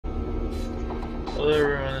Hello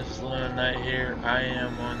everyone, this is Luna Knight here. I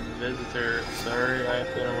am one visitor. Sorry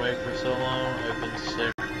I've been away for so long. I've been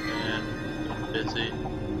sick and been busy.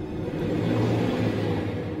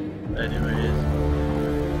 Anyways,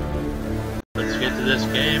 let's get to this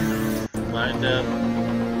game. Find out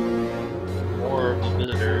more of the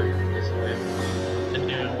visitor. This way,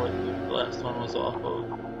 continuing what the last one was off of.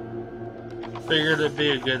 Figured it'd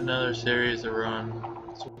be a good another series to run.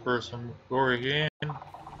 So for some gory game.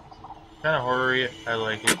 Kind of horror-y, I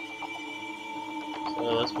like it. So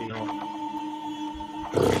let's be going.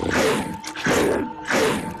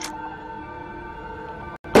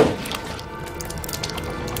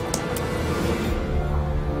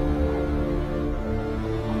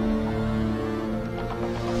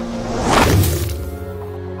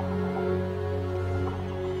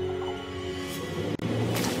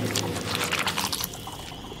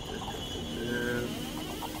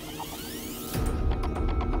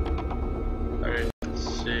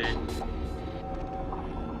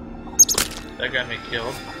 That got me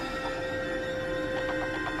killed.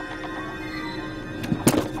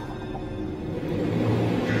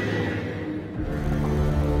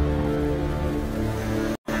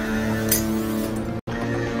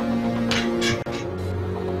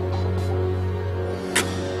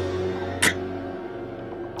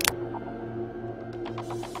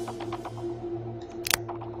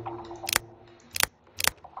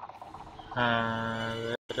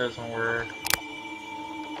 That doesn't work.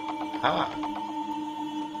 Ah.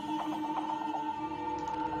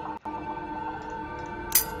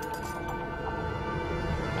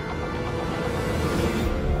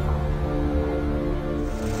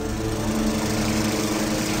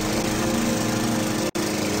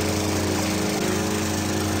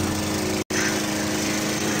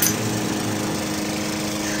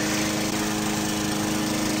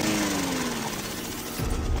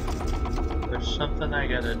 There's something I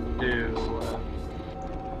gotta do.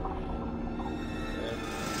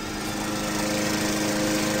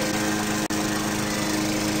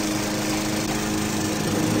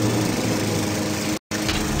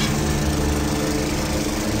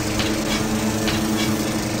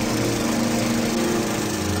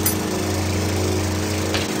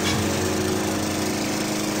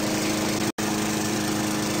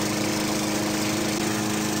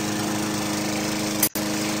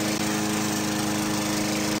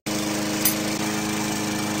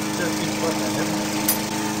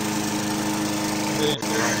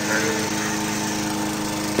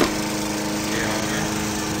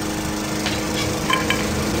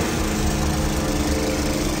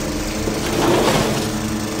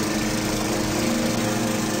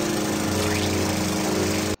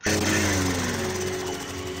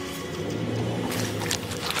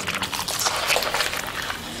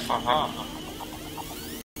 Aha.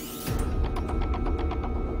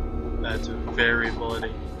 That's very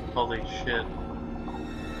bloody. Holy shit.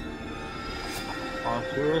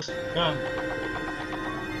 Onto us. Come.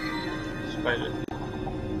 Let's fight it.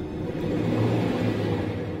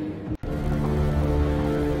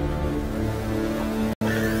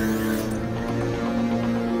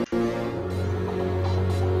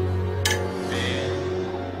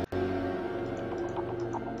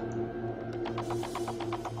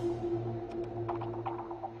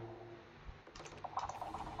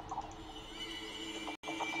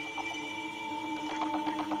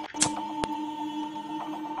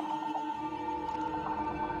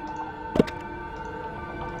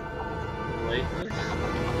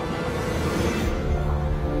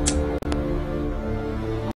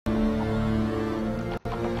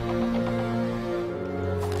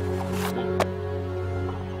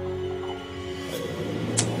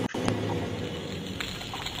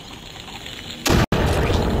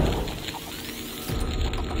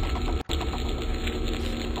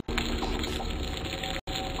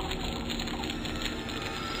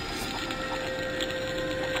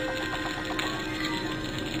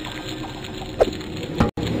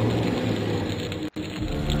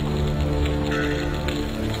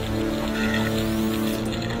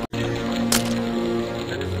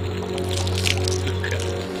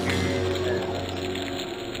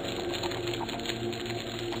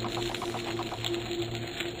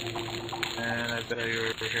 I bet you're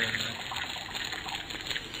over here now.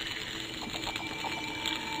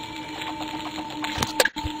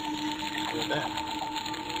 Look at that.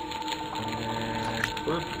 And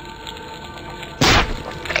whoop.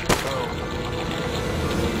 Oh.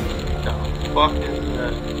 The fuck is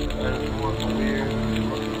that? That is more weird.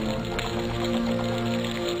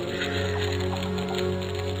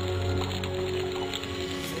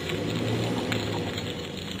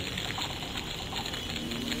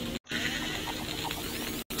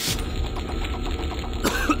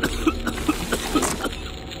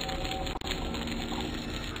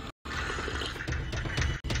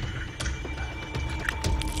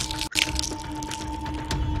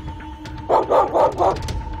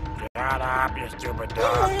 up, you stupid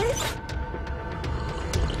dog.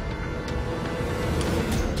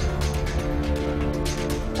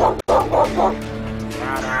 Shut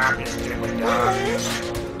up, you stupid dog.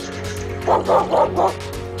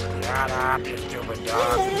 Shut up, you stupid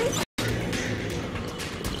dog.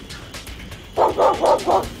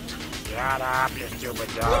 Shut up, you stupid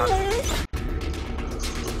dog.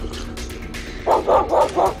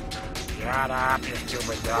 Shut up, you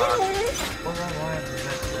stupid dog. What am I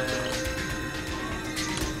missing?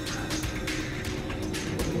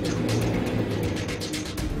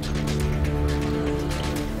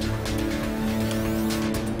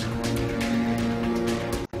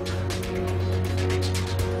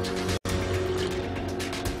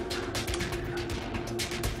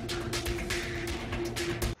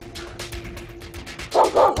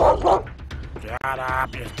 Shut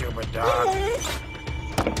up, you stupid dog.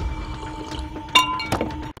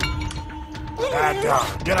 Bad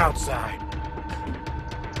dog, get outside.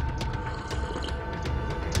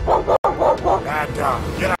 Bad dog,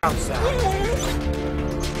 get outside.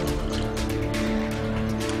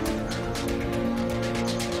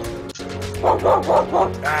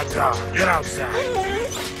 Bad dog, get outside.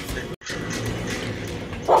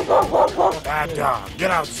 Bad dog,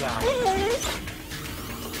 get outside.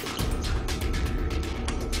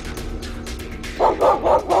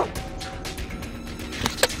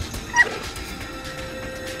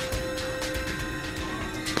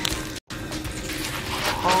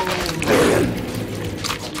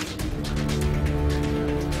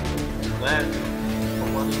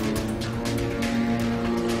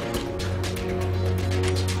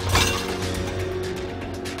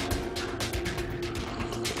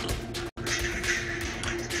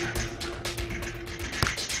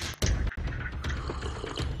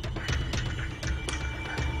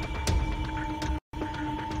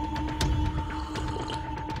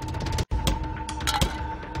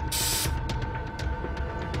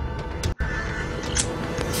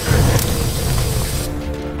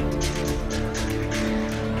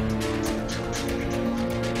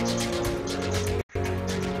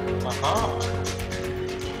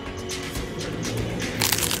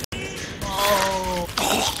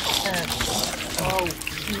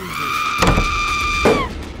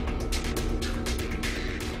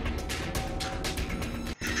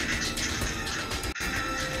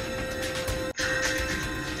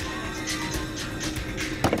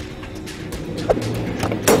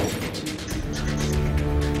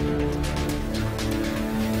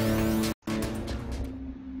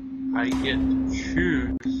 I get to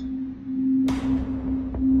choose.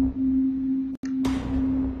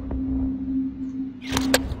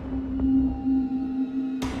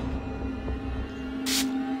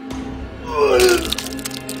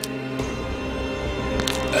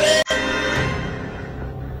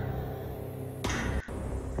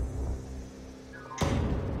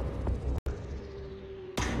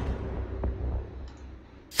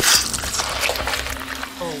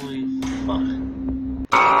 Holy fuck.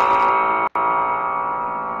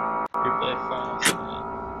 Replay file select.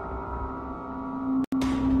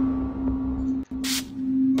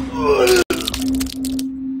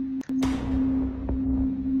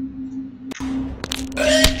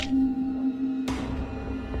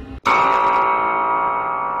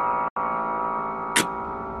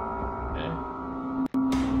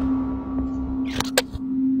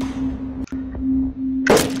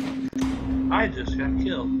 I just got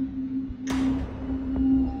killed.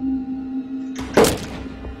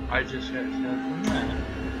 I just got killed from that.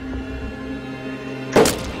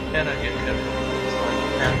 And I get killed from that, so I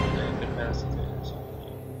have to incapacitate or something.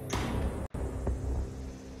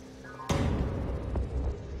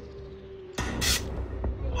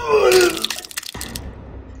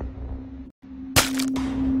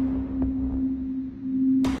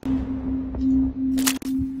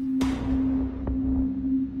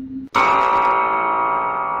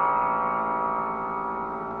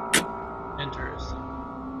 Interesting.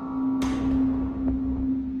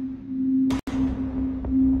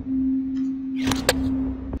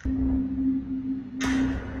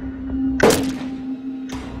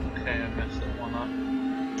 Okay, I messed that one up.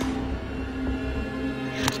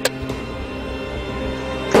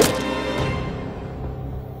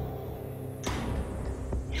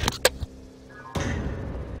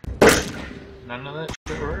 None of that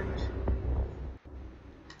shit works.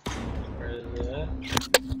 Where is that?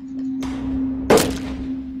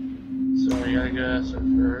 Sorry, I gotta answer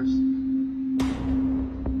first.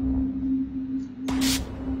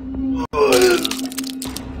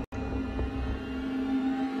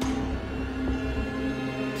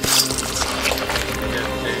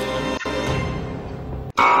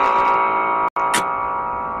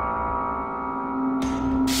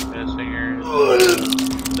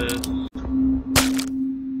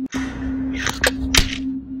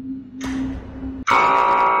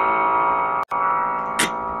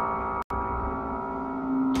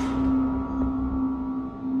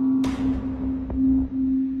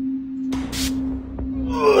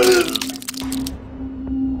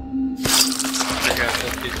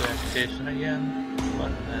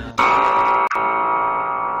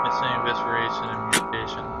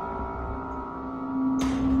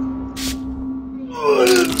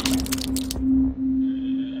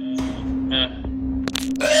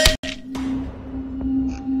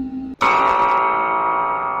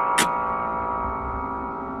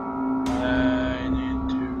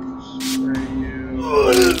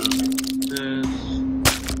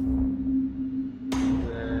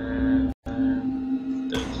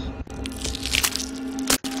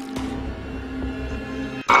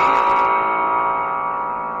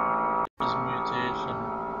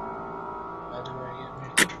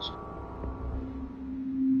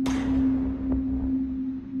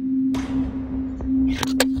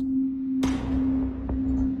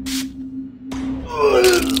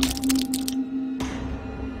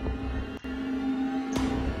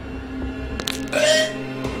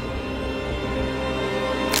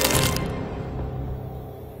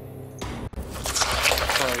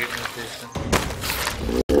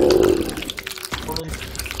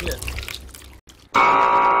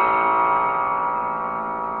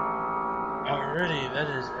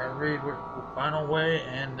 final way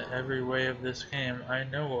and every way of this game I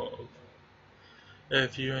know of.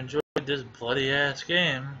 If you enjoyed this bloody ass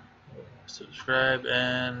game, subscribe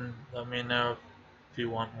and let me know if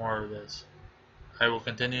you want more of this. I will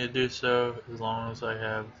continue to do so as long as I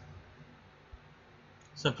have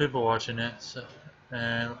some people watching it. So,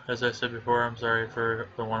 and as I said before, I'm sorry for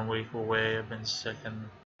the 1 week away. I've been sick and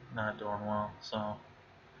not doing well, so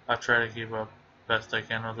I try to keep up best I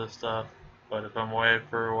can with this stuff. But if I'm away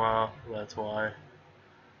for a while, that's why.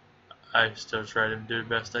 I still try to do the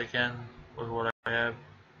best I can with what I have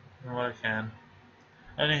and what I can.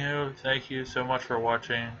 Anywho, thank you so much for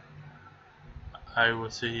watching. I will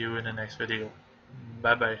see you in the next video.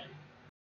 Bye bye.